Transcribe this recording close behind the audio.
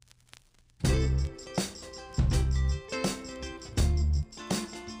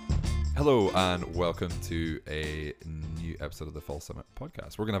Hello and welcome to a new episode of the Fall Summit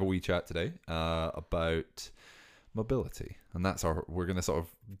podcast. We're going to have a wee chat today about mobility, and we're going to sort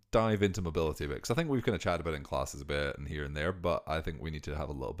of dive into mobility a bit, because I think we've kind of chatted about it in classes a bit and here and there, but I think we need to have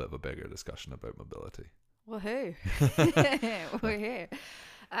a little bit of a bigger discussion about mobility. Woohoo! We're here.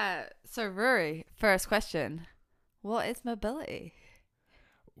 So Rory, first question: what is mobility?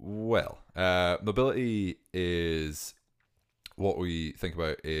 Well, mobility is what we think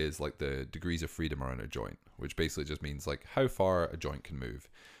about is like the degrees of freedom around a joint, which basically just means like how far a joint can move.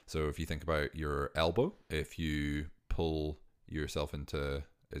 So if you think about your elbow, if you pull yourself into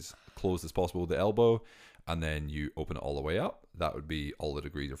as close as possible with the elbow and then you open it all the way up, that would be all the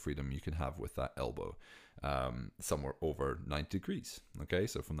degrees of freedom you can have with that elbow. Somewhere over 90 degrees. Okay,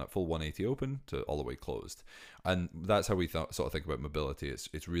 so from that full 180 open to all the way closed, and that's how we sort of think about mobility.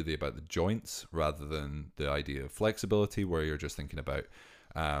 It's really about the joints rather than the idea of flexibility, where you're just thinking about,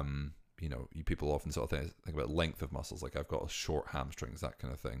 people often sort of think about length of muscles, like I've got short hamstrings, that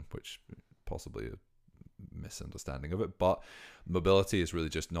kind of thing, which possibly a misunderstanding of it. But mobility is really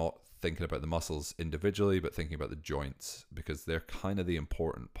just not thinking about the muscles individually, but thinking about the joints, because they're kind of the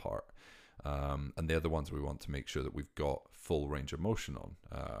important part. And they're the ones we want to make sure that we've got full range of motion on.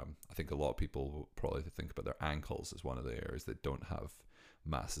 I think a lot of people will probably think about their ankles as one of the areas that don't have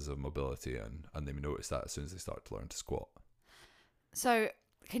masses of mobility, and they notice that as soon as they start to learn to squat. So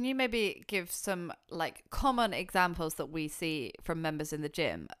can you maybe give some like common examples that we see from members in the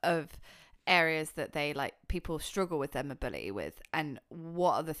gym of areas that people struggle with their mobility with, and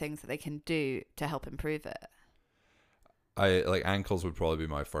what are the things that they can do to help improve it? Ankles would probably be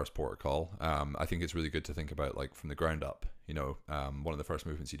my first port of call. I think it's really good to think about like from the ground up. One of the first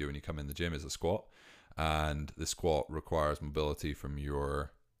movements you do when you come in the gym is a squat, and the squat requires mobility from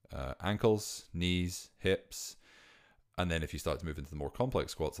your ankles, knees, hips, and then if you start to move into the more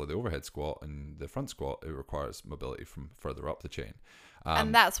complex squats like the overhead squat and the front squat, it requires mobility from further up the chain.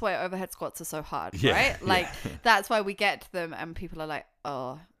 And that's why overhead squats are so hard, yeah, right? Yeah. That's why we get to them and people are like,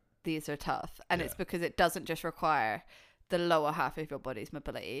 oh, these are tough. And it's because it doesn't just require the lower half of your body's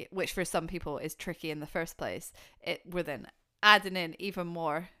mobility, which for some people is tricky in the first place. We're then adding in even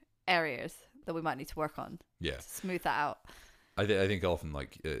more areas that we might need to work on to smooth that out. I think often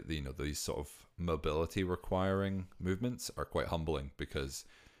these sort of mobility requiring movements are quite humbling, because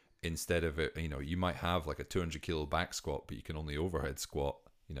instead of it, you might have like a 200 kilo back squat, but you can only overhead squat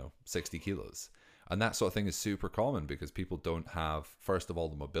 60 kilos, and that sort of thing is super common because people don't have, first of all,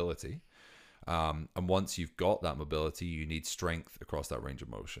 the mobility. And once you've got that mobility, you need strength across that range of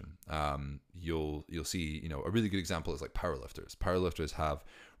motion. You'll see, a really good example is like powerlifters. Powerlifters have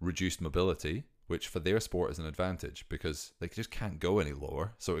reduced mobility, which for their sport is an advantage because they just can't go any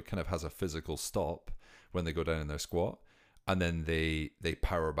lower. So it kind of has a physical stop when they go down in their squat, and then they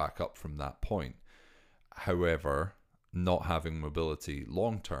power back up from that point. However, not having mobility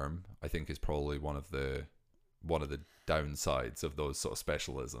long term, I think, is probably one of the downsides of those sort of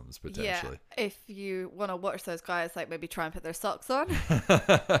specialisms potentially. Yeah, if you want to watch those guys, like maybe try and put their socks on.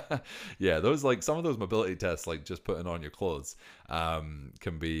 Yeah, those some of those mobility tests, like just putting on your clothes,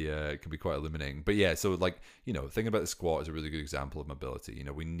 can be quite illuminating. But yeah, so thinking about the squat is a really good example of mobility.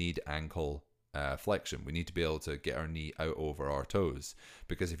 We need ankle flexion. We need to be able to get our knee out over our toes,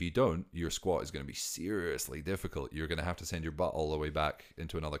 because if you don't, your squat is going to be seriously difficult. You're going to have to send your butt all the way back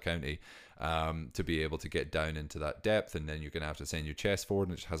into another county to be able to get down into that depth, and then you're going to have to send your chest forward,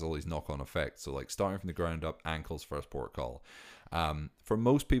 and it has all these knock-on effects. So starting from the ground up, ankles first port call. For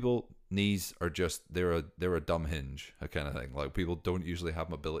most people, knees are just they're a dumb hinge, a kind of thing. Like, people don't usually have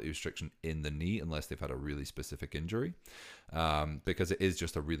mobility restriction in the knee unless they've had a really specific injury, because it is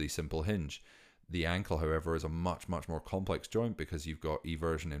just a really simple hinge. The ankle, however, is a much, much more complex joint because you've got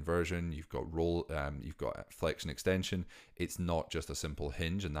eversion, inversion, you've got roll, you've got flexion, extension. It's not just a simple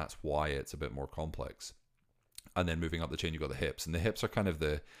hinge, and that's why it's a bit more complex. And then moving up the chain, you've got the hips, and the hips are kind of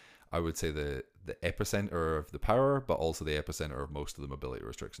the epicenter of the power, but also the epicenter of most of the mobility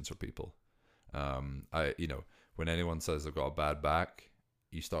restrictions for people. When anyone says they've got a bad back,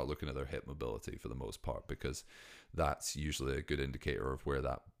 you start looking at their hip mobility for the most part, because that's usually a good indicator of where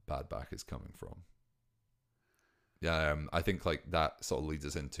that bad back is coming from. I think that sort of leads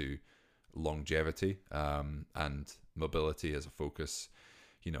us into longevity and mobility as a focus.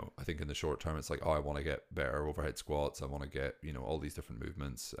 I think in the short term, it's like, I want to get better overhead squats. I want to get, all these different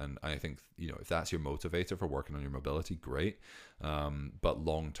movements. And I think, if that's your motivator for working on your mobility, great. But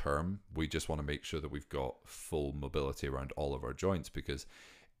long term, we just want to make sure that we've got full mobility around all of our joints, because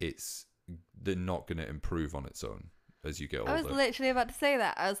they're not going to improve on its own as you get older. I was literally about to say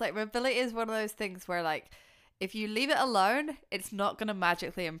that. I was like, mobility is one of those things where if you leave it alone, it's not going to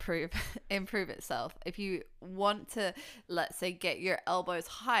magically improve itself. If you want to, let's say, get your elbows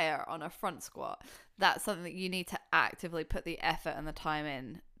higher on a front squat, that's something that you need to actively put the effort and the time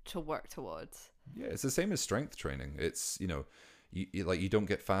in to work towards. Yeah, it's the same as strength training. It's, you don't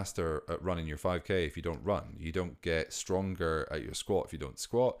get faster at running your 5K if you don't run. You don't get stronger at your squat if you don't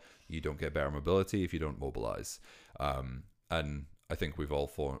squat. You don't get better mobility if you don't mobilize. And I think we've all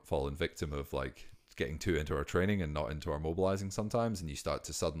fallen victim of like getting too into our training and not into our mobilizing sometimes, and you start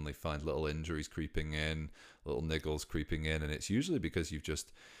to suddenly find little injuries creeping in, little niggles creeping in, and it's usually because you've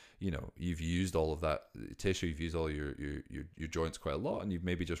just, you've used all of that tissue, you've used all your joints quite a lot, and you've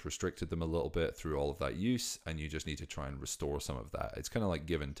maybe just restricted them a little bit through all of that use, and you just need to try and restore some of that. It's kind of like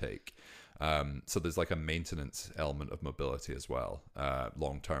give and take. So there's like a maintenance element of mobility as well,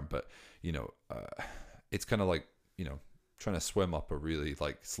 long term, but it's kind of like, trying to swim up a really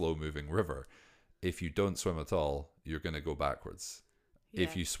like slow moving river. If you don't swim at all, you're going to go backwards. Yeah.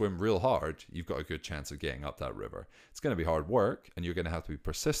 If you swim real hard, you've got a good chance of getting up that river. It's going to be hard work, and you're going to have to be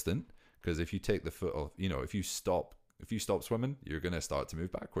persistent, because if you take the foot off, if you stop swimming, you're going to start to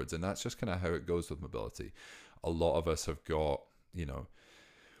move backwards. And that's just kind of how it goes with mobility. A lot of us have got,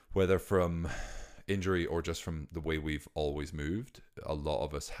 whether from injury or just from the way we've always moved, a lot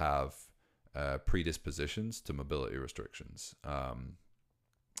of us have predispositions to mobility restrictions.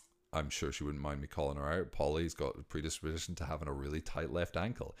 I'm sure she wouldn't mind me calling her out. Polly's got a predisposition to having a really tight left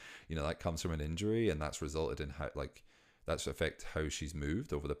ankle. That comes from an injury, and that's resulted in that's affect how she's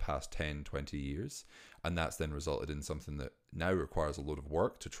moved over the past 10, 20 years. And that's then resulted in something that now requires a load of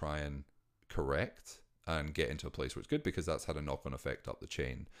work to try and correct and get into a place where it's good, because that's had a knock-on effect up the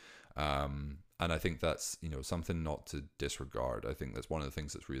chain. And I think that's, something not to disregard. I think that's one of the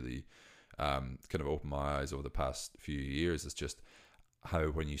things that's really kind of opened my eyes over the past few years, is just how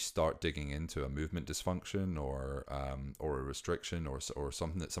when you start digging into a movement dysfunction or a restriction or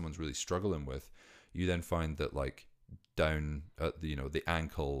something that someone's really struggling with, you then find that like down at the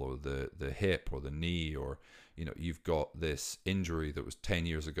ankle or the hip or the knee, or you've got this injury that was 10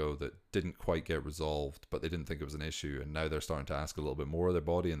 years ago that didn't quite get resolved, but they didn't think it was an issue, and now they're starting to ask a little bit more of their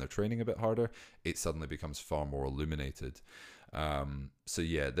body and they're training a bit harder. It suddenly becomes far more illuminated. So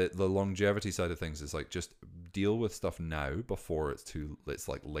yeah, the longevity side of things is like, just deal with stuff now before it's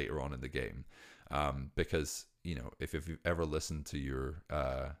like later on in the game. Because if you've ever listened to your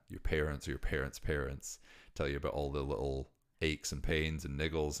parents or your parents' parents tell you about all the little aches and pains and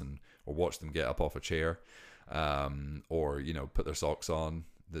niggles, or watch them get up off a chair, or put their socks on,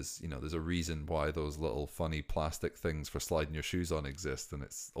 there's a reason why those little funny plastic things for sliding your shoes on exist, and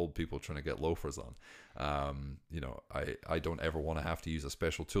it's old people trying to get loafers on. I don't ever want to have to use a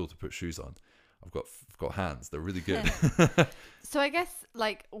special tool to put shoes on. I've got hands. They're really good. So I guess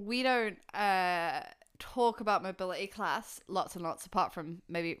like we don't talk about mobility class lots and lots, apart from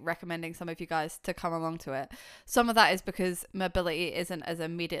maybe recommending some of you guys to come along to it. Some of that is because mobility isn't as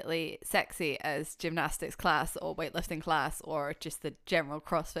immediately sexy as gymnastics class or weightlifting class or just the general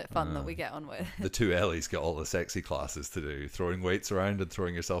CrossFit fun that we get on with. The two Ellies get all the sexy classes to do, throwing weights around and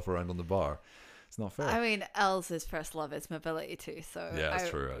throwing yourself around on the bar. It's not fair. I mean, Elle's first love is mobility too, so yeah, that's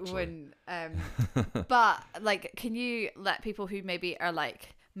true actually. But like, can you let people who maybe are like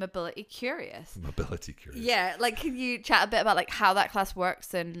mobility curious, yeah, like, can you chat a bit about like how that class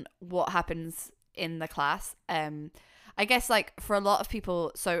works and what happens in the class? I guess like for a lot of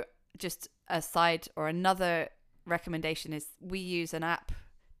people, so just a side or another recommendation is we use an app.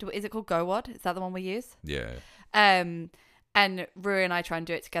 Is it called GoWOD? Is that the one we use? Yeah. And Rui and I try and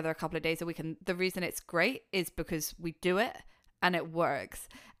do it together a couple of days a week. And the reason it's great is because we do it and it works.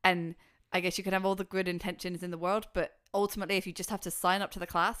 And I guess you can have all the good intentions in the world, but ultimately, if you just have to sign up to the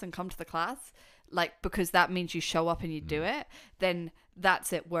class and come to the class, like, because that means you show up and you do it, then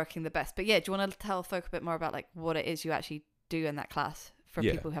that's it working the best. But yeah, do you want to tell folk a bit more about like what it is you actually do in that class for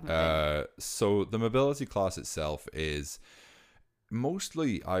people who haven't been? So the mobility class itself is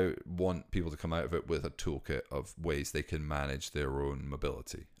mostly, I want people to come out of it with a toolkit of ways they can manage their own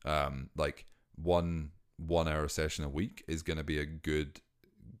mobility. Like one hour session a week is going to be a good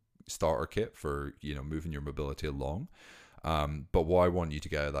starter kit for moving your mobility along. But what I want you to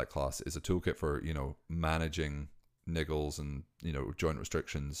get out of that class is a toolkit for managing niggles and joint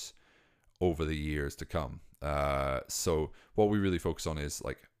restrictions over the years to come. So what we really focus on is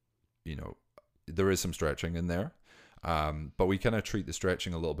like there is some stretching in there. But we kind of treat the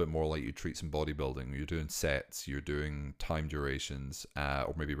stretching a little bit more like you treat some bodybuilding. You're doing sets, you're doing time durations,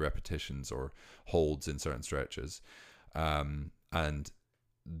 or maybe repetitions or holds in certain stretches. And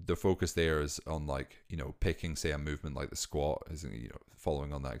the focus there is on like, picking, say, a movement like the squat, is,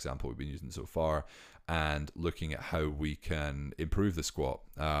 following on that example we've been using so far, and looking at how we can improve the squat.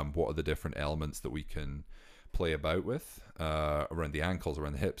 What are the different elements that we can play about with around the ankles,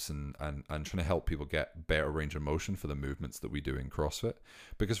 around the hips, and trying to help people get better range of motion for the movements that we do in CrossFit.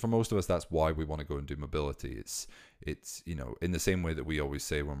 Because for most of us, that's why we want to go and do mobility. It's in the same way that we always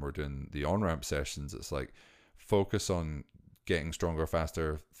say when we're doing the on-ramp sessions, it's like, focus on getting stronger,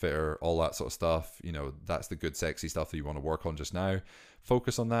 faster, fitter, all that sort of stuff. That's the good, sexy stuff that you want to work on just now.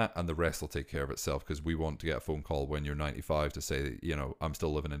 Focus on that, and the rest will take care of itself, because we want to get a phone call when you're 95 to say, I'm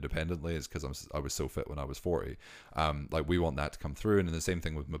still living independently. It's because I was so fit when I was 40. Like, we want that to come through. And then the same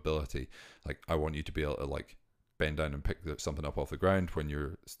thing with mobility. Like, I want you to be able to like bend down and pick something up off the ground when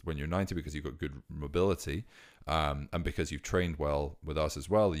you're 90, because you've got good mobility, and because you've trained well with us as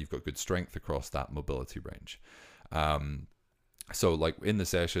well, you've got good strength across that mobility range. So like in the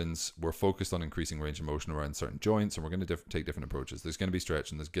sessions, we're focused on increasing range of motion around certain joints, and we're going to take different approaches. There's going to be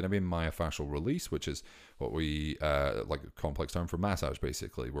stretching. There's going to be myofascial release, which is what we like a complex term for massage,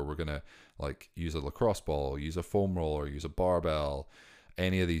 basically, where we're going to like use a lacrosse ball, use a foam roller, use a barbell,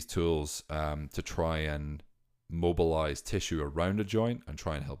 any of these tools to try and mobilize tissue around a joint and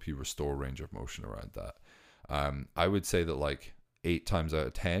try and help you restore range of motion around that. I would say that like 8 times out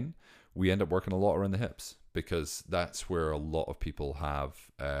of 10, we end up working a lot around the hips, because that's where a lot of people have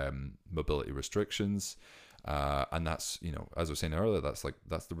mobility restrictions, and that's, as I was saying earlier, that's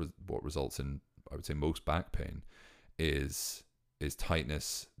what results in, I would say, most back pain is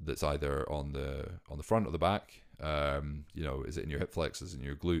tightness that's either on the front or the back. Is it in your hip flexors and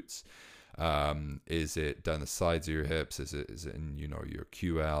your glutes? Is it down the sides of your hips? Is it in your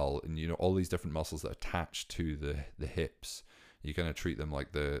QL, and all these different muscles that attach to the hips? You kind of treat them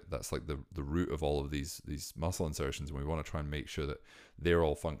like that's like the root of all of these muscle insertions, and we want to try and make sure that they're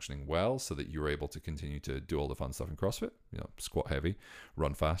all functioning well, so that you're able to continue to do all the fun stuff in CrossFit, squat heavy,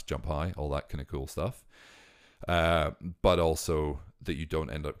 run fast, jump high, all that kind of cool stuff. But also that you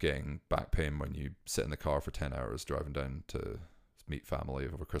don't end up getting back pain when you sit in the car for 10 hours driving down to meet family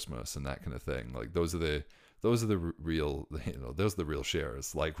over Christmas and that kind of thing. Like, those are the real, those are the real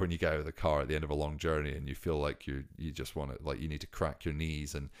shares. Like, when you get out of the car at the end of a long journey and you feel like you just want to, like, you need to crack your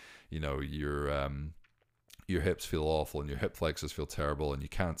knees, and your hips feel awful and your hip flexors feel terrible and you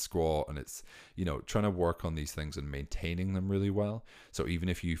can't squat, and it's trying to work on these things and maintaining them really well. So even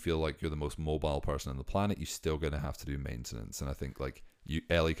if you feel like you're the most mobile person on the planet, you're still going to have to do maintenance. And I think like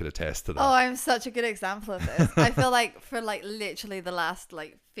Ellie could attest to that. Oh, I'm such a good example of this. I feel like for like literally the last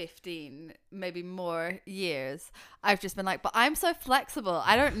like 15, maybe more years, I've just been like, but I'm so flexible,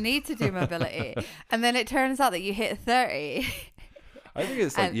 I don't need to do mobility. And then it turns out that you hit 30. I think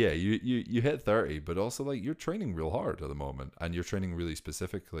it's like, you hit 30, but also like you're training real hard at the moment, and you're training really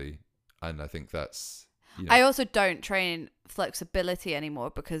specifically. And I think that's, I also don't train flexibility anymore,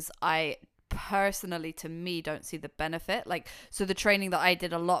 because I personally, to me, don't see the benefit. Like, so the training that I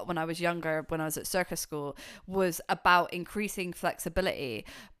did a lot when I was younger, when I was at circus school, was about increasing flexibility,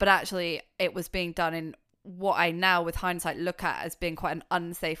 but actually it was being done in what I now with hindsight look at as being quite an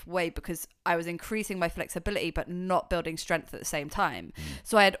unsafe way, because I was increasing my flexibility but not building strength at the same time.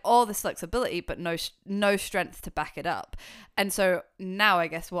 So I had all this flexibility but no strength to back it up. And so now I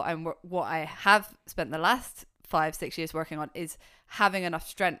guess what I have spent the last 5-6 years working on is having enough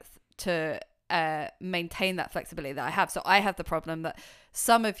strength to maintain that flexibility that I have. So I have the problem that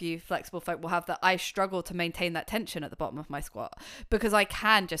some of you flexible folk will have, that I struggle to maintain that tension at the bottom of my squat, because I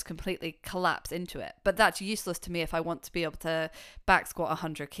can just completely collapse into it. But that's useless to me if I want to be able to back squat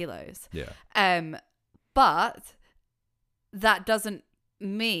 100 kilos. Yeah. But that doesn't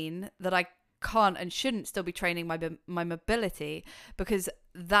mean that I can't and shouldn't still be training my mobility, because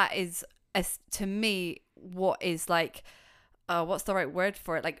that is, to me, what is like, what's the right word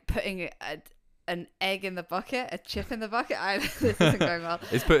for it? Like putting an egg in the bucket, a chip in the bucket. This isn't going well.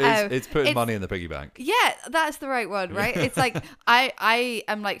 It's putting money in the piggy bank. Yeah, that's the right word, right? It's like I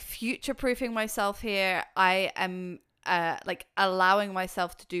am like future proofing myself here. I am like allowing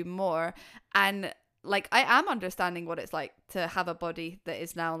myself to do more, and like I am understanding what it's like to have a body that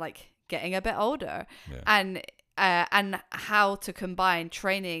is now like getting a bit older, and how to combine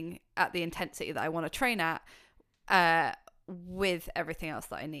training at the intensity that I want to train at with everything else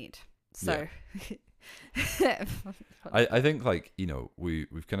that I need. So I think like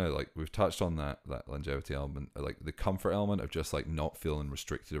we've kind of like we've touched on that longevity element, like the comfort element of just like not feeling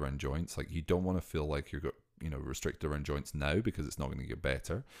restricted around joints. Like, you don't want to feel like you're got restricted around joints now, because it's not going to get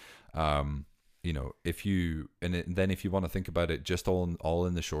better. If you then if you want to think about it just all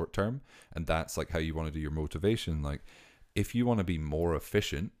in the short term, and that's like how you want to do your motivation, like If you want to be more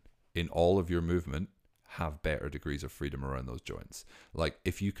efficient in all of your movement, have better degrees of freedom around those joints. Like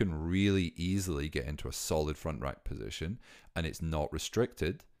if you can really easily get into a solid front rack position and it's not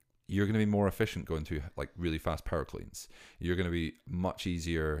restricted, you're going to be more efficient going through like really fast power cleans. You're going to be much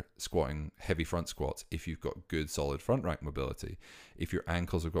easier squatting heavy front squats if you've got good solid front rack mobility. If your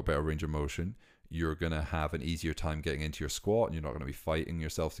ankles have got better range of motion, you're going to have an easier time getting into your squat, and you're not going to be fighting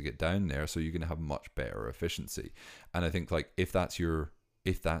yourself to get down there, so you're going to have much better efficiency. And I think like if that's your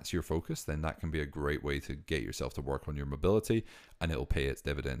focus, then that can be a great way to get yourself to work on your mobility, and it'll pay its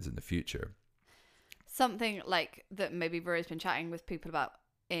dividends in the future. Something like that maybe Rory's been chatting with people about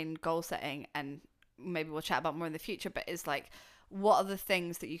in goal setting, and maybe we'll chat about more in the future, but is like, what are the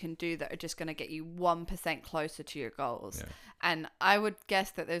things that you can do that are just going to get you 1% closer to your goals? Yeah. And I would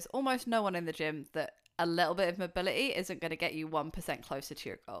guess that there's almost no one in the gym that a little bit of mobility isn't going to get you 1% closer to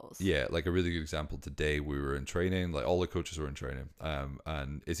your goals. Yeah, like a really good example today, we were in training, like all the coaches were in training,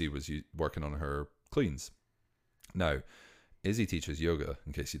 and Izzy was working on her cleans. Now, Izzy teaches yoga,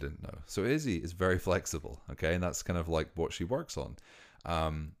 in case you didn't know. So Izzy is very flexible, okay? And that's kind of like what she works on.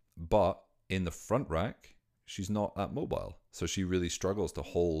 But in the front rack, she's not that mobile. So she really struggles to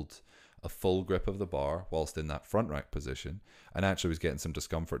hold a full grip of the bar whilst in that front rack position, and actually was getting some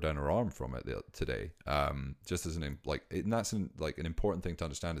discomfort down her arm from it today. Just as an important thing to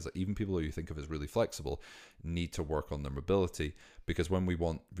understand is that even people who you think of as really flexible need to work on their mobility, because when we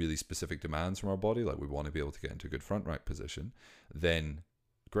want really specific demands from our body, like we want to be able to get into a good front rack position, then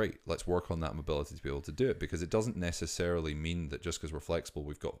great, let's work on that mobility to be able to do it, because it doesn't necessarily mean that just because we're flexible,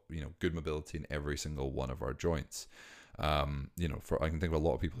 we've got, good mobility in every single one of our joints. I can think of a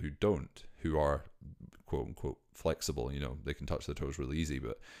lot of people who are quote unquote flexible, they can touch their toes really easy,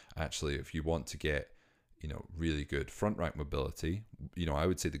 but actually if you want to get, really good front rack mobility, I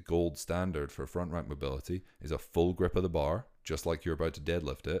would say the gold standard for front rack mobility is a full grip of the bar, just like you're about to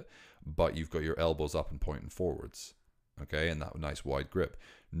deadlift it, but you've got your elbows up and pointing forwards. Okay, and that nice wide grip.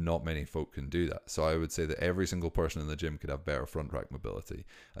 Not many folk can do that. So I would say that every single person in the gym could have better front rack mobility.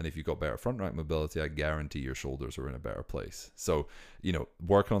 And if you've got better front rack mobility, I guarantee your shoulders are in a better place. So,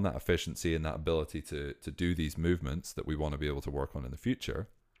 working on that efficiency and that ability to do these movements that we want to be able to work on in the future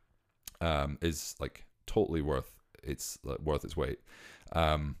is like totally worth its weight.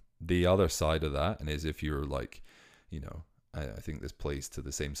 The other side of that, and is if you're like, I think this plays to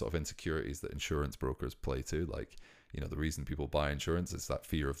the same sort of insecurities that insurance brokers play to, like, the reason people buy insurance is that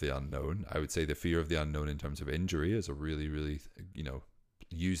fear of the unknown. I would say the fear of the unknown in terms of injury is a really, really,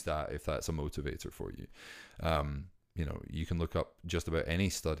 use that if that's a motivator for you. You can look up just about any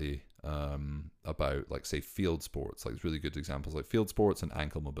study about, like, say, field sports, like really good examples like field sports and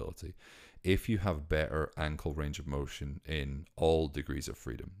ankle mobility. If you have better ankle range of motion in all degrees of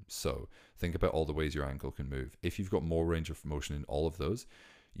freedom, so think about all the ways your ankle can move. If you've got more range of motion in all of those,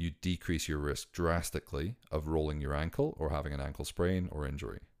 you decrease your risk drastically of rolling your ankle or having an ankle sprain or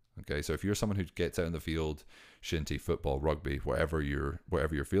injury. Okay, so if you're someone who gets out in the field, shinty, football, rugby, whatever your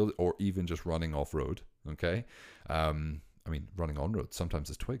field, or even just running off road, okay, running on road sometimes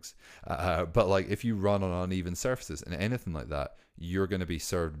is twigs, but like if you run on uneven surfaces and anything like that, you're going to be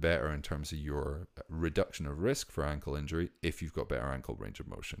served better in terms of your reduction of risk for ankle injury if you've got better ankle range of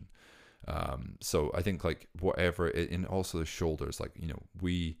motion. So I think like whatever, and also the shoulders, like,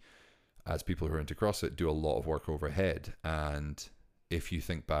 we as people who are into CrossFit do a lot of work overhead. And if you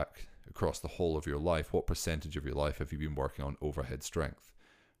think back across the whole of your life, what percentage of your life have you been working on overhead strength?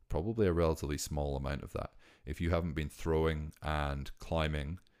 Probably a relatively small amount of that. If you haven't been throwing and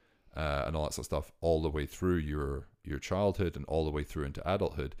climbing and all that sort of stuff all the way through your childhood and all the way through into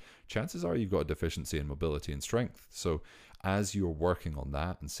adulthood, chances are you've got a deficiency in mobility and strength. So as you're working on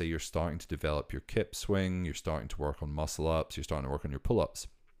that, and say you're starting to develop your kip swing, you're starting to work on muscle ups, you're starting to work on your pull-ups,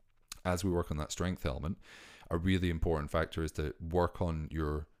 as we work on that strength element, a really important factor is to work on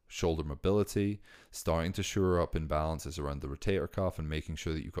your shoulder mobility, starting to shore up imbalances around the rotator cuff and making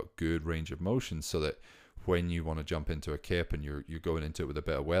sure that you've got good range of motion, so that when you want to jump into a kip and you're going into it with a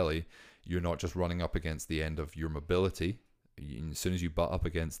bit of welly, you're not just running up against the end of your mobility. As soon as you butt up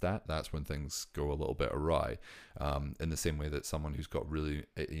against that, that's when things go a little bit awry. In the same way that someone who's got really,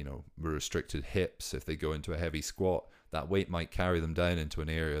 restricted hips, if they go into a heavy squat, that weight might carry them down into an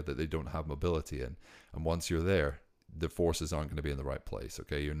area that they don't have mobility in. And once you're there, the forces aren't going to be in the right place.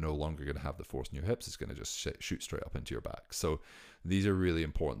 Okay, you're no longer going to have the force in your hips. It's going to just shoot straight up into your back. So these are really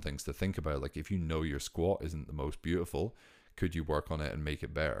important things to think about. Like, if you know your squat isn't the most beautiful, could you work on it and make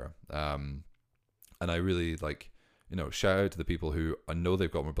it better? And I really shout out to the people who I know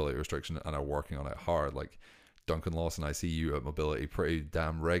they've got mobility restriction and are working on it hard. Like, Duncan Lawson, I see you at Mobility pretty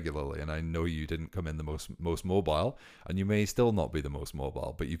damn regularly, and I know you didn't come in the most mobile, and you may still not be the most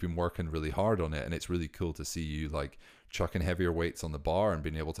mobile, but you've been working really hard on it, and it's really cool to see you like chucking heavier weights on the bar and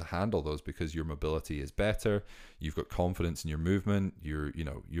being able to handle those because your mobility is better. You've got confidence in your movement. You're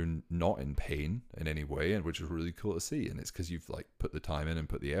not in pain in any way, and which is really cool to see. And it's because you've like put the time in and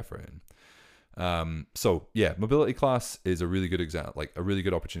put the effort in. So yeah, mobility class is a really good example, like a really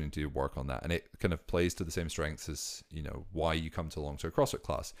good opportunity to work on that. And it kind of plays to the same strengths as, why you come to a long-term CrossFit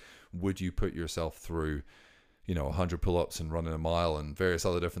class. Would you put yourself through 100 pull-ups and running a mile and various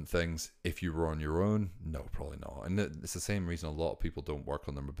other different things if you were on your own? No, probably not. And it's the same reason a lot of people don't work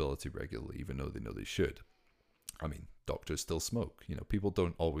on their mobility regularly, even though they know they should. I mean, doctors still smoke. People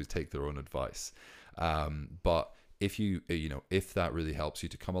don't always take their own advice. But if if that really helps you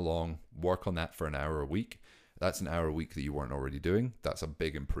to come along, work on that for an hour a week, that's an hour a week that you weren't already doing. That's a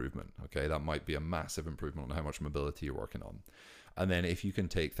big improvement. Okay, that might be a massive improvement on how much mobility you're working on. And then if you can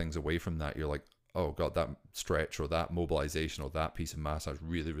take things away from that, you're like, oh God, that stretch or that mobilization or that piece of massage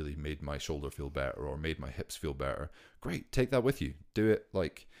really, really made my shoulder feel better or made my hips feel better. Great, take that with you. Do it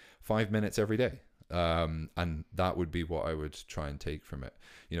like 5 minutes every day. And that would be what I would try and take from it.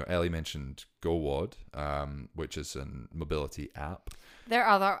 Ellie mentioned GoWOD, which is a mobility app. There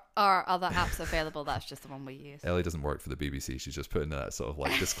are other apps available. That's just the one we use. Ellie doesn't work for the BBC. She's just putting that sort of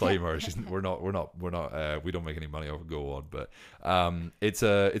like disclaimer. We don't make any money off of GoWOD, but it's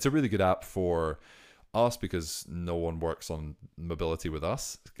a really good app for us because no one works on mobility with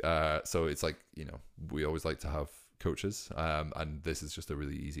us. So it's like, we always like to have coaches, and this is just a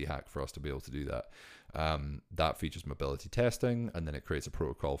really easy hack for us to be able to do that. That features mobility testing, and then it creates a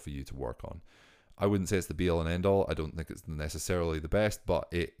protocol for you to work on. I wouldn't say it's the be all and end all. I don't think it's necessarily the best, but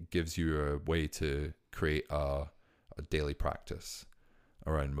it gives you a way to create a daily practice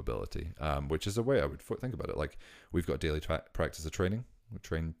around mobility, which is a way I would think about it. Like, we've got daily practice of training. We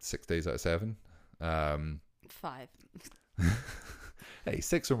train 6 days out of 7. 5. Hey,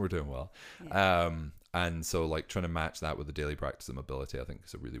 6 when we're doing well. Yeah. And so like trying to match that with the daily practice of mobility, I think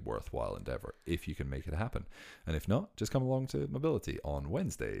is a really worthwhile endeavor if you can make it happen. And if not, just come along to Mobility on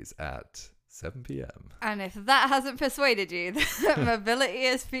Wednesdays at 7 p.m. And if that hasn't persuaded you that mobility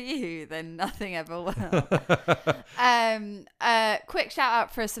is for you, then nothing ever will. Quick shout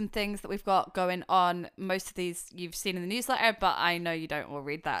out for some things that we've got going on. Most of these you've seen in the newsletter, but I know you don't all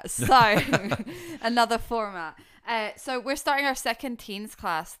read that. So another format. So we're starting our second teens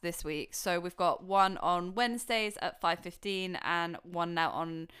class this week. So we've got one on Wednesdays at 5:15 and one now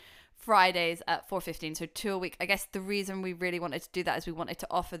on Fridays at 4:15, so 2 a week. I guess the reason we really wanted to do that is we wanted to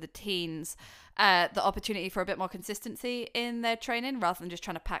offer the teens the opportunity for a bit more consistency in their training rather than just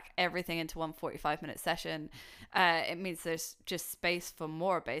trying to pack everything into one 45-minute session. It means there's just space for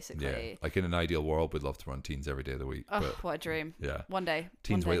more, basically. Yeah, like in an ideal world, we'd love to run teens every day of the week. Oh, what a dream. Yeah. One day.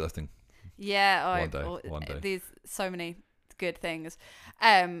 Teens weightlifting. Yeah. One day. These so many good things.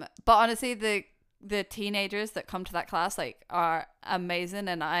 But honestly, the teenagers that come to that class are amazing,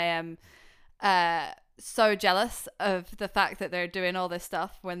 and I am so jealous of the fact that they're doing all this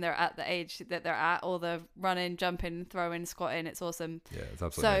stuff when they're at the age that they're at, all the running, jumping, throwing, squatting. It's awesome. Yeah, it's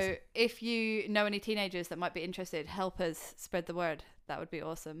absolutely amazing. So if you know any teenagers that might be interested, help us spread the word. That would be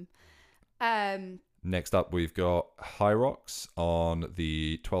awesome. Next up, we've got High Rocks on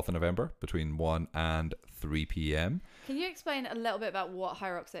the 12th of November between 1 and 3 p.m. Can you explain a little bit about what High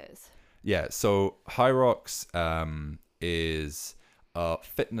Rocks is? Yeah, so High Rocks is a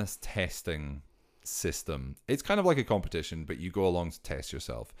fitness testing system. It's kind of like a competition, but you go along to test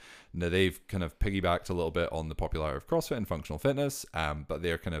yourself. Now, they've kind of piggybacked a little bit on the popularity of CrossFit and functional fitness, but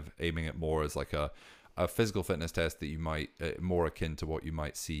they're kind of aiming it more as like a physical fitness test that you might, more akin to what you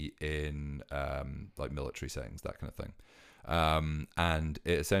might see in like military settings, that kind of thing. And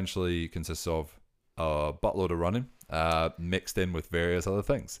it essentially consists of a buttload of running mixed in with various other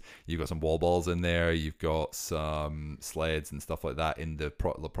things. You've got some wall balls in there, you've got some sleds and stuff like that in the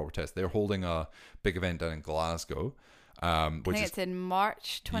proper test. They're holding a big event down in Glasgow, which I think it's in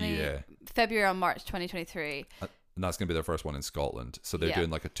February or March 2023, and that's going to be their first one in Scotland. So they're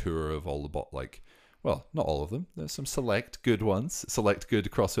doing like a tour of all the well, not all of them. There's some select good ones, select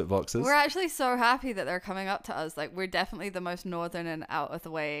good CrossFit boxes. We're actually so happy that they're coming up to us. Like, we're definitely the most northern and out of the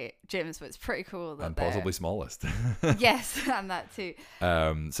way gyms, but it's pretty cool that and possibly smallest. Yes, and that too.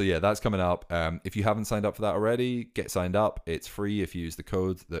 So yeah, that's coming up. If you haven't signed up for that already, get signed up. It's free if you use the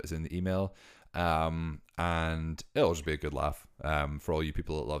code that's in the email. And it'll just be a good laugh for all you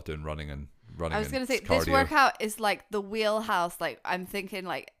people that love doing running and running. I was going to say, cardio. this workout is like the wheelhouse. Like, I'm thinking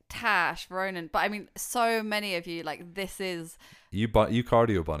like Tash, Ronan, but I mean, so many of you, like, this is... You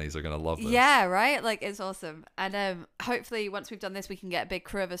cardio bunnies are going to love this. Yeah, right? Like, it's awesome. And hopefully, once we've done this, we can get a big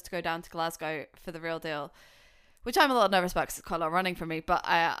crew of us to go down to Glasgow for the real deal, which I'm a little nervous about because it's quite a lot of running for me, but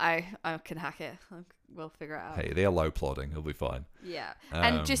I can hack it. We'll figure it out. Hey, they allow plodding. It'll be fine. Yeah.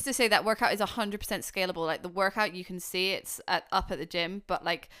 And just to say, that workout is 100% scalable. Like, the workout, you can see it's up at the gym, but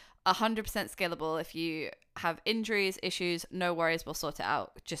like 100% scalable. If you have injuries, issues, no worries, we'll sort it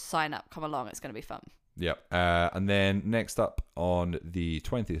out. Just sign up, come along. It's going to be fun. Yep. And then next up on the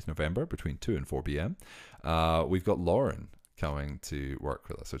 20th November between 2 and 4 p.m., we've got Lauren coming to work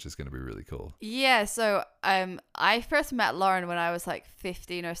with us, which is going to be really cool. Yeah, so I first met Lauren when I was like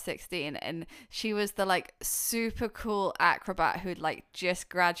 15 or 16, and she was the like super cool acrobat who'd like just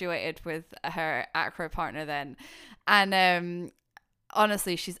graduated with her acro partner then. And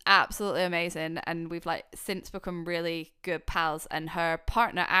honestly, she's absolutely amazing, and we've like since become really good pals. And her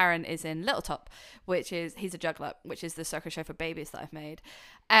partner Aaron is in Little Top, he's a juggler, which is the circus show for babies that I've made.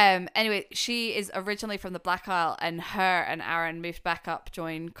 Anyway, she is originally from the Black Isle, and her and Aaron moved back up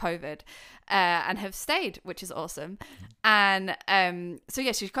during COVID, and have stayed, which is awesome. And so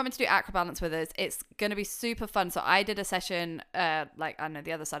yeah, she's coming to do acrobalance with us. It's going to be super fun. So I did a session like, I don't know,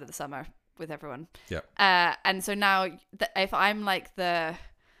 the other side of the summer with everyone. Yeah. And so now if I'm like I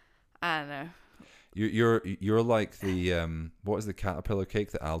don't know. You're like the what is the caterpillar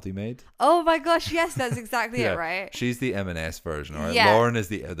cake that Aldi made? Oh my gosh, yes, that's exactly it, right? She's the M&S version, all right? Yeah. Lauren is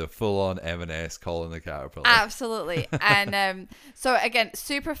the full on M&S calling the caterpillar. Absolutely. And so again,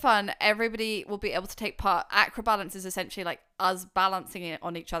 super fun. Everybody will be able to take part. Acrobalance is essentially like us balancing it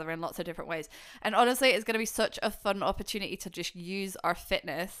on each other in lots of different ways. And honestly, it's going to be such a fun opportunity to just use our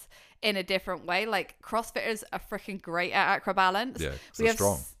fitness in a different way. Like, CrossFitters are freaking great at acrobalance. Yeah, so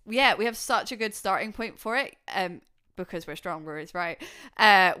strong. We have such a good starting point for it. Because we're strong, Ruiz, right?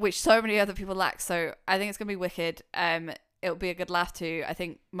 Which so many other people lack. So I think it's gonna be wicked. It'll be a good laugh too. I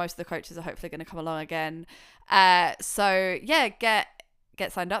think most of the coaches are hopefully gonna come along again. So yeah, get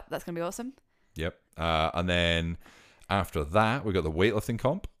signed up. That's gonna be awesome. Yep. And then after that, we got the weightlifting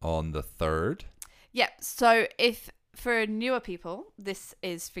comp on the 3rd. Yeah. So for newer people, this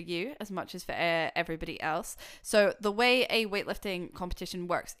is for you as much as for everybody else. So the way a weightlifting competition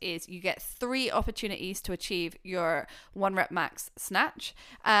works is you get 3 opportunities to achieve your 1 rep max snatch,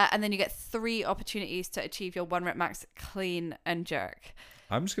 and then you get 3 opportunities to achieve your 1 rep max clean and jerk.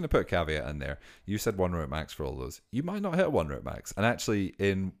 I'm just going to put a caveat in there. You said 1 rep max for all those. You might not hit a 1 rep max. And actually,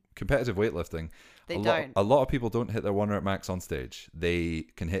 in competitive weightlifting, a lot of people don't hit their 1 rep max on stage. They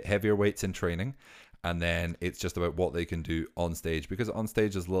can hit heavier weights in training, and then it's just about what they can do on stage, because on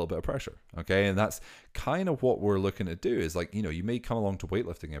stage is a little bit of pressure. Okay. And that's kind of what we're looking to do is like, you may come along to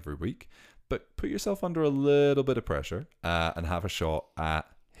weightlifting every week, but put yourself under a little bit of pressure and have a shot at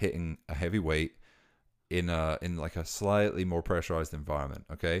hitting a heavy weight in like a slightly more pressurized environment.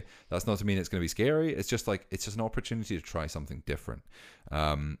 Okay. That's not to mean it's going to be scary. It's just an opportunity to try something different.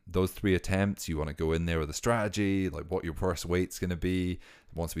 Those 3 attempts, you want to go in there with a strategy, like what your first weight's going to be.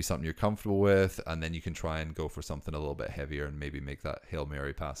 It wants to be something you're comfortable with, and then you can try and go for something a little bit heavier and maybe make that Hail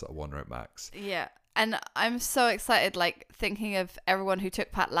Mary pass at a 1 rep max. Yeah. And I'm so excited, like thinking of everyone who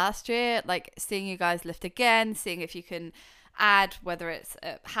took part last year, like seeing you guys lift again, seeing if you can add, whether it's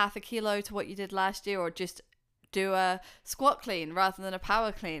half a kilo to what you did last year, or just do a squat clean rather than a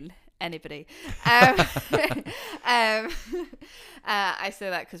power clean. Anybody. I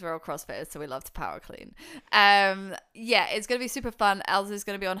say that because we're all CrossFitters, so we love to power clean. Yeah, it's going to be super fun. Elsa is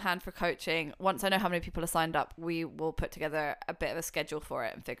going to be on hand for coaching. Once I know how many people are signed up, we will put together a bit of a schedule for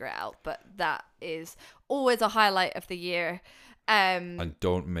it and figure it out. But that is always a highlight of the year. And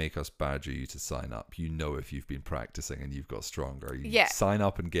don't make us badger you to sign up. If you've been practicing and you've got stronger, sign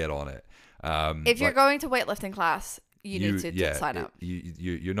up and get on it. If you're going to weightlifting class, you need to sign up.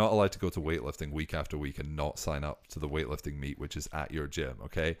 You're not allowed to go to weightlifting week after week and not sign up to the weightlifting meet, which is at your gym.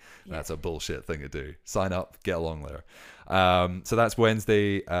 Okay, that's a bullshit thing to do. Sign up, get along there. So that's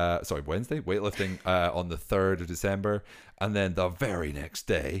Wednesday weightlifting on the 3rd of December, and then the very next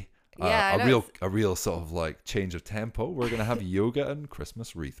day, a real sort of like change of tempo. We're gonna have yoga and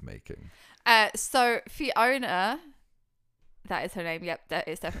Christmas wreath making. So Fiona. That is her name. Yep, that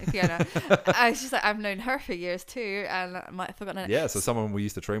is definitely Fiona. I was just like, I've known her for years too, and I might have forgotten her. Yeah, so someone we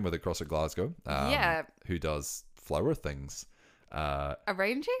used to train with at CrossFit Glasgow. Who does flower things.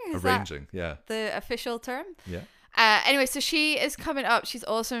 Arranging? Yeah. The official term? Yeah. Anyway, so she is coming up. She's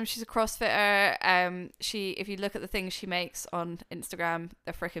awesome. She's a CrossFitter. If you look at the things she makes on Instagram,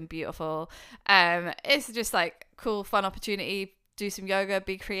 they're freaking beautiful. It's just like cool, fun opportunity. do some yoga,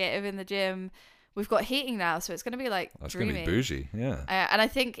 be creative in the gym. We've got heating now, so it's going to be like That's dreamy. going to be bougie, yeah. And I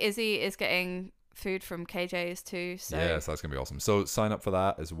think Izzy is getting food from KJ's too. So yeah, so that's going to be awesome. So sign up for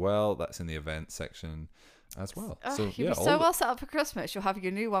that as well. That's in the event section as well. So you'll be so well set up for Christmas. You'll have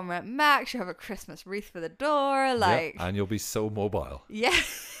your new one at Max. You'll have a Christmas wreath for the door. Like, and you'll be so mobile. Yeah.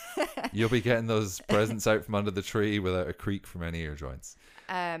 You'll be getting those presents out from under the tree without a creak from any ear joints.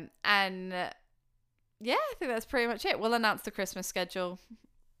 And yeah, I think that's pretty much it. We'll announce the Christmas schedule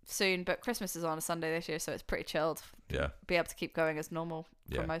soon, but Christmas is on a Sunday this year, so it's pretty chilled. Yeah. Be able to keep going as normal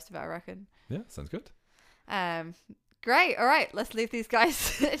for most of it, I reckon. Yeah, sounds good. Great. All right, let's leave these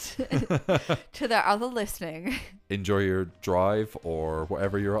guys to their other listening. Enjoy your drive or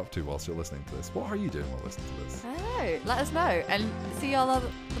whatever you're up to whilst you're listening to this. What are you doing while listening to this? I don't know. Let us know, and see y'all on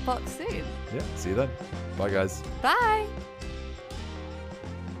the box soon. Yeah, see you then. Bye, guys. Bye.